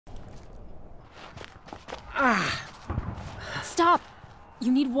Stop!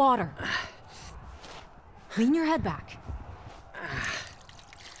 You need water. Lean your head back.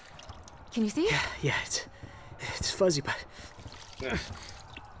 Can you see? Yeah, it's fuzzy, but...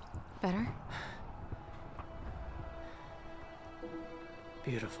 Better?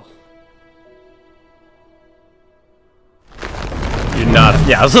 Beautiful. You're not.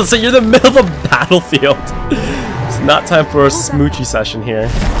 Yeah, I was gonna say you're in the middle of a battlefield. It's not time for a smoochy session here.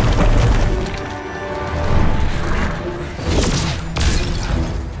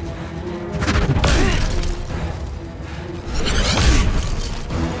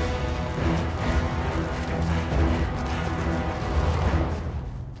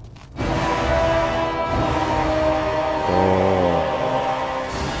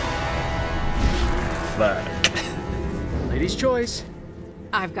 Lady's choice.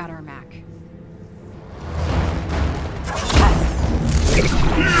 I've got our Mac.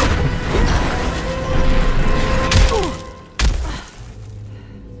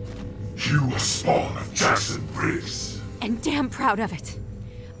 You are spawn of Jackson Briggs. And damn proud of it.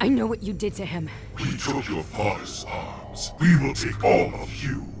 I know what you did to him. We took your father's arms. We will take all of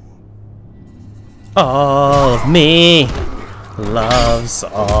you. All of me loves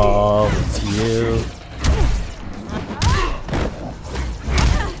all of you.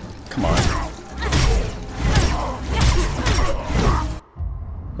 Come on.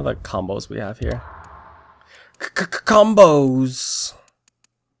 What other combos we have here? Combos.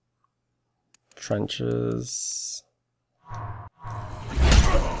 Trenches.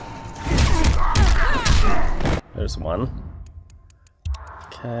 There's one.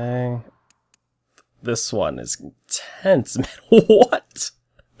 Okay. This one is intense, man. What?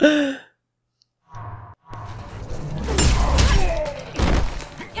 Oh,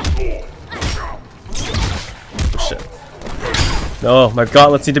 shit. No, my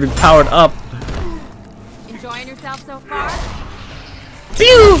gauntlets need to be powered up. Enjoying yourself so far?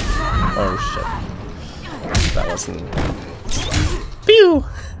 Pew! Oh shit. That wasn't. Pew!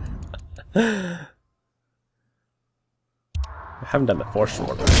 I haven't done the force rush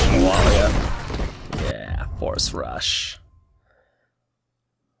in a while yet. Yeah, force rush.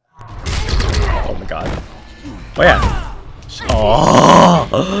 Oh my god. Oh yeah. Oh!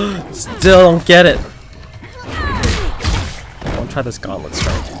 Still don't get it. I want to try this gauntlet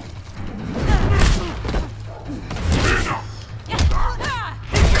strike.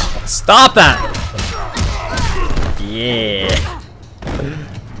 Stop that! Yeah.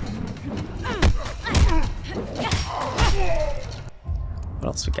 What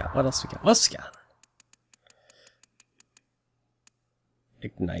else we got? What else we got? What else we got?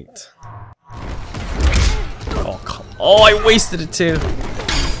 Ignite. Oh, come. Oh, I wasted it too.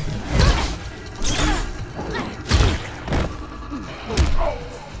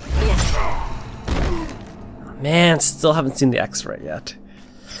 Man, still haven't seen the X-ray yet.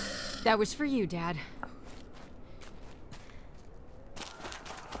 That was for you, Dad.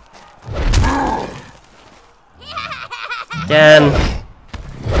 Again.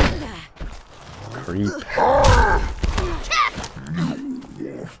 Creep.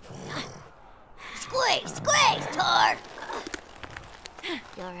 Squeeze, squeeze, Tor!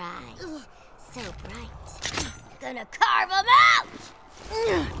 Your eyes, so bright. Gonna carve them out!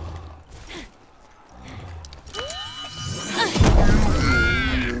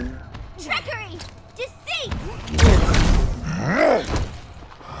 Trickery! Deceit!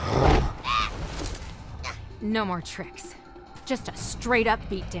 No more tricks. Just a straight up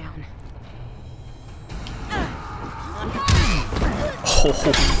beatdown.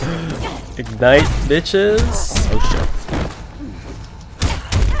 Oh. Ignite, bitches! Oh shit.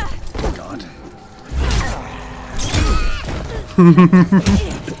 Oh god.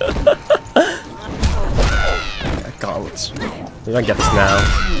 Gauntlets. Maybe I can get this now.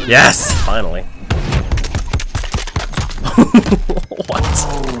 Yes! Finally. What?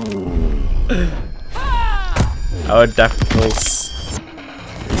 I would definitely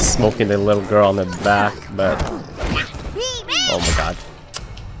be smoking the little girl on the back, but... Oh my god.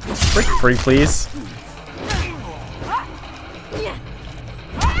 Break free, please.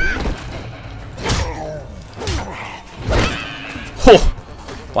 Oh!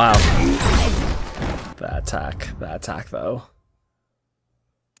 Wow. That attack though.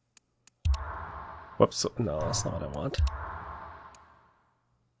 Whoops, no, that's not what I want.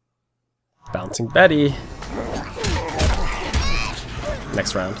 Bouncing Betty.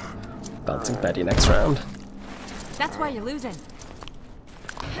 Next round. Bouncing Betty next round. That's why you're losing.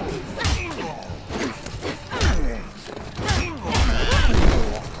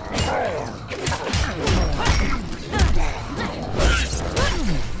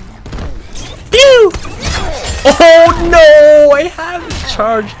 Pew! Oh no! I haven't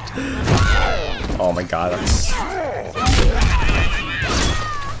charged. Oh my god, that's...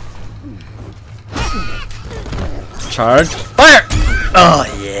 Charge. Fire! Oh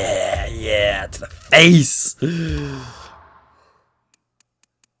yeah, yeah, to the face.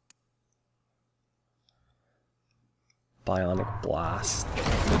 Bionic blast.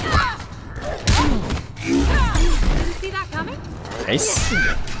 Didn't see that coming? Nice.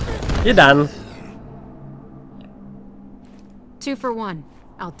 You're done. 2 for 1.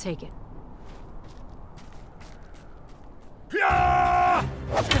 I'll take it. I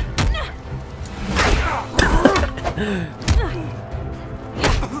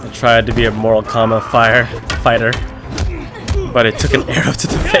tried to be a Mortal Kombat fighter, but it took an arrow to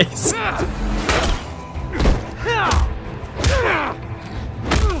the face.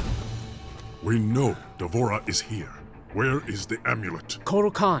 We know Devora is here. Where is the amulet?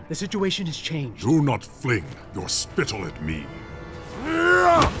 Kotal Khan, the situation has changed. Do not fling your spittle at me.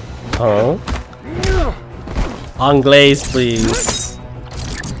 Oh. Anglaise, please.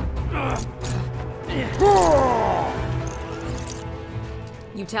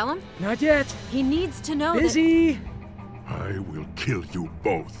 You tell him? Not yet. He needs to know Busy. I will kill you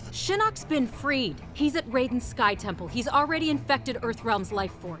both. that Shinnok's been freed. He's at Raiden's Sky Temple. He's already infected Earthrealm's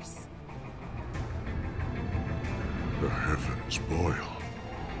life force. The heavens boil.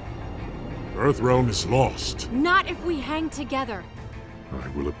 Earthrealm is lost. Not if we hang together. I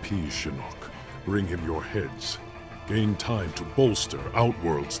will appease Shinnok. Bring him your heads. Gain time to bolster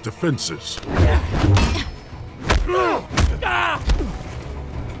Outworld's defenses.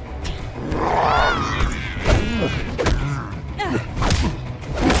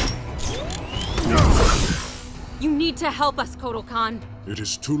 You need to help us, Kotal Khan. It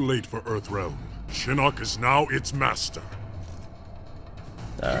is too late for Earthrealm. Shinnok is now its master.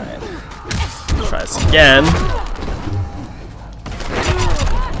 Alright. Try this again.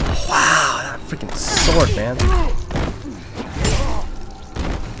 Wow, that freaking sword, man.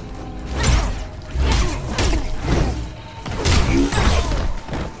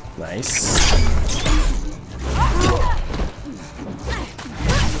 Nice.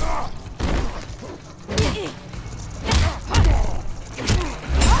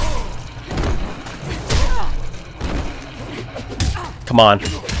 Come on.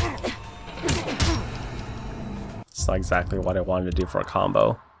 It's not exactly what I wanted to do for a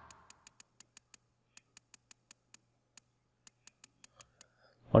combo.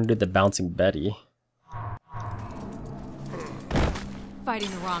 I want to do the bouncing Betty. Fighting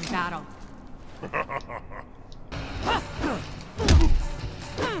the wrong battle.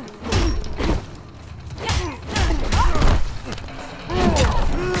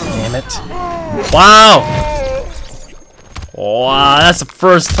 Damn it. Wow! Wow, that's the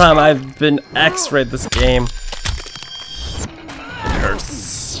first time I've been X-rayed this game.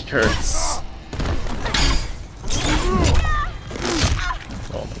 Hurts. Hurts.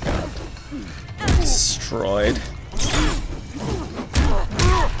 Oh my god. Destroyed.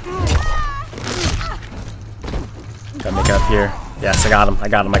 Gotta make it up here. Yes, I got him. I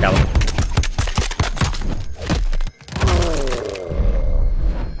got him. I got him.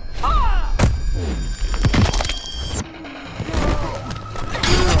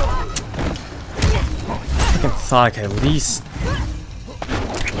 I thought I could at least...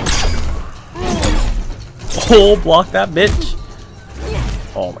 Oh, block that bitch.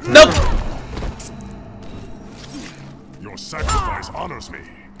 Oh my... Nope! Your sacrifice honors me.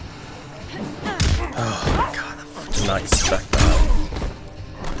 Oh my god, I did not expect that.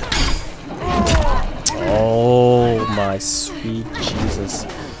 Oh my sweet Jesus.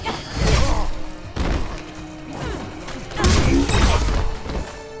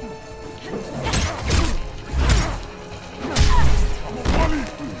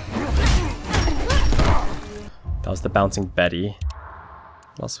 That was the bouncing Betty.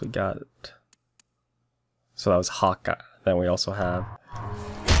 What else we got? So that was Hawkeye. Then we also have...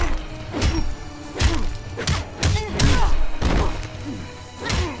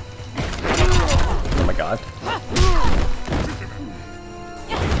 Oh my god.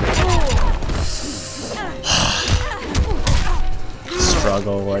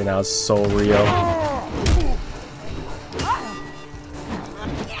 Struggle right now is so real.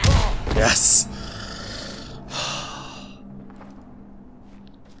 Yes!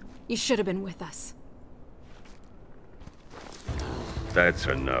 You should have been with us. That's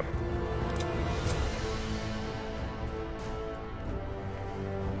enough.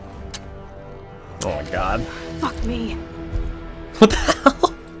 Oh my god. Fuck me. What the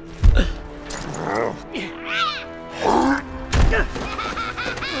hell?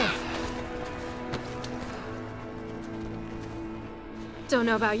 Don't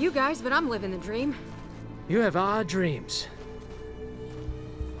know about you guys, but I'm living the dream. You have odd dreams.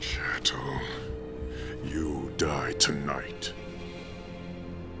 Chattel, you die tonight.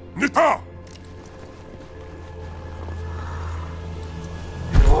 Nita!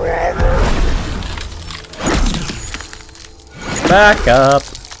 Back up.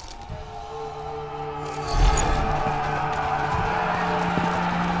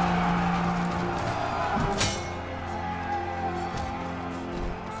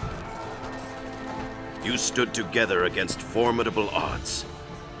 You stood together against formidable odds.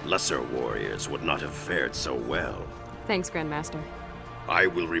 Lesser warriors would not have fared so well. Thanks, Grandmaster. I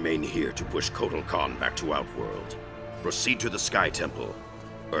will remain here to push Kotal Khan back to Outworld. Proceed to the Sky Temple.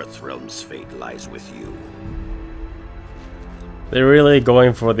 Earthrealm's fate lies with you. They're really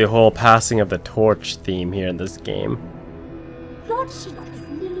going for the whole passing of the torch theme here in this game. Lord Shinnok is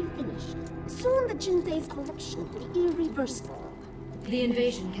nearly finished. Soon the Jinsei's corruption will be irreversible. The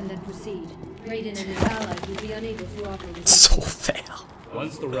invasion can then proceed. Raiden and his allies will be unable to offer resistance. So fail.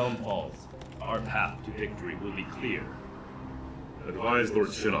 Once the realm falls, our path to victory will be clear. Advise Lord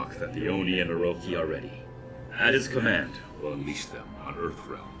Shinnok that the Oni and Orochi are ready. At his command, we'll unleash them on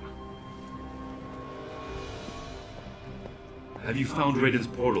Earthrealm. Have you found Raiden's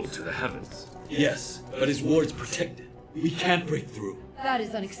portal to the heavens? Yes, but his ward's protected. We can't break through. That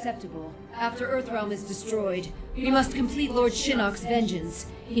is unacceptable. After Earthrealm is destroyed, we must complete Lord Shinnok's vengeance,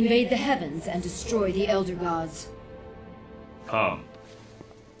 invade the heavens, and destroy the Elder Gods. Come.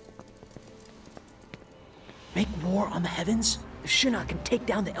 Make war on the heavens? If Shinnok can take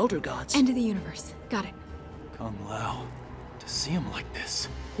down the Elder Gods. End of the universe. Got it. Kung Lao, to see him like this.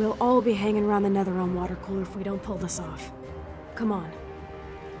 We'll all be hanging around the NetherRealm water cooler if we don't pull this off. Come on.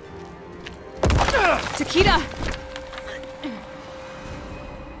 Takeda!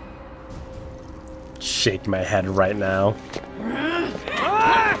 Shake my head right now.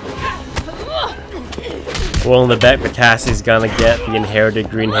 Willing to bet Cassie's gonna get the inherited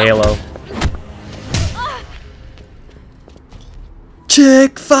green halo.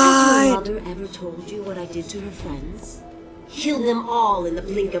 Chick fight! Has your mother ever told you what I did to her friends? Killed them all in the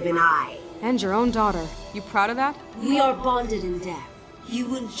blink of an eye. And your own daughter. You proud of that? We are bonded in death. You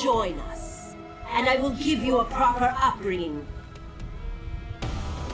will join us. And I will give you a proper upbringing.